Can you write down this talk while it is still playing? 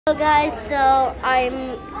So guys, so I'm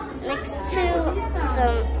next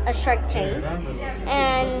to a shark tank,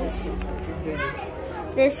 and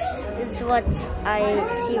this is what I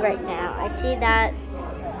see right now. I see that,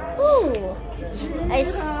 ooh,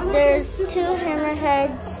 there's two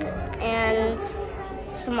hammerheads and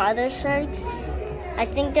some other sharks. I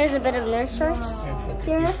think there's a bit of nurse sharks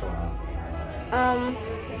here. A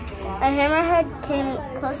hammerhead came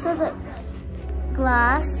close to the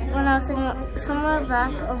glass when I was sitting somewhere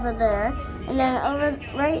back over there, and then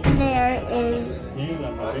right there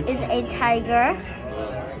is a tiger,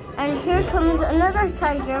 and here comes another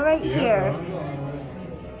tiger right here.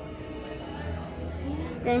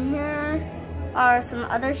 Then here are some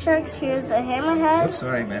other sharks. Here's the hammerhead. Oops,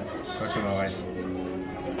 sorry, man. Watching my wife.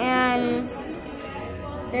 And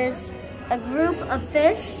there's a group of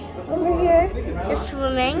fish over here just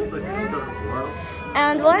swimming.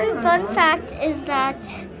 And one fun fact is that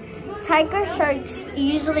tiger sharks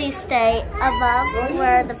usually stay above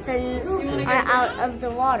where the fins are out of the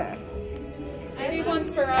water.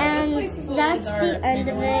 And that's the end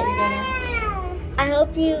of it. I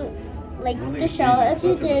hope you liked the show. If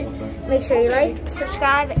you did, make sure you like,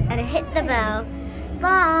 subscribe, and hit the bell.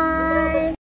 Bye!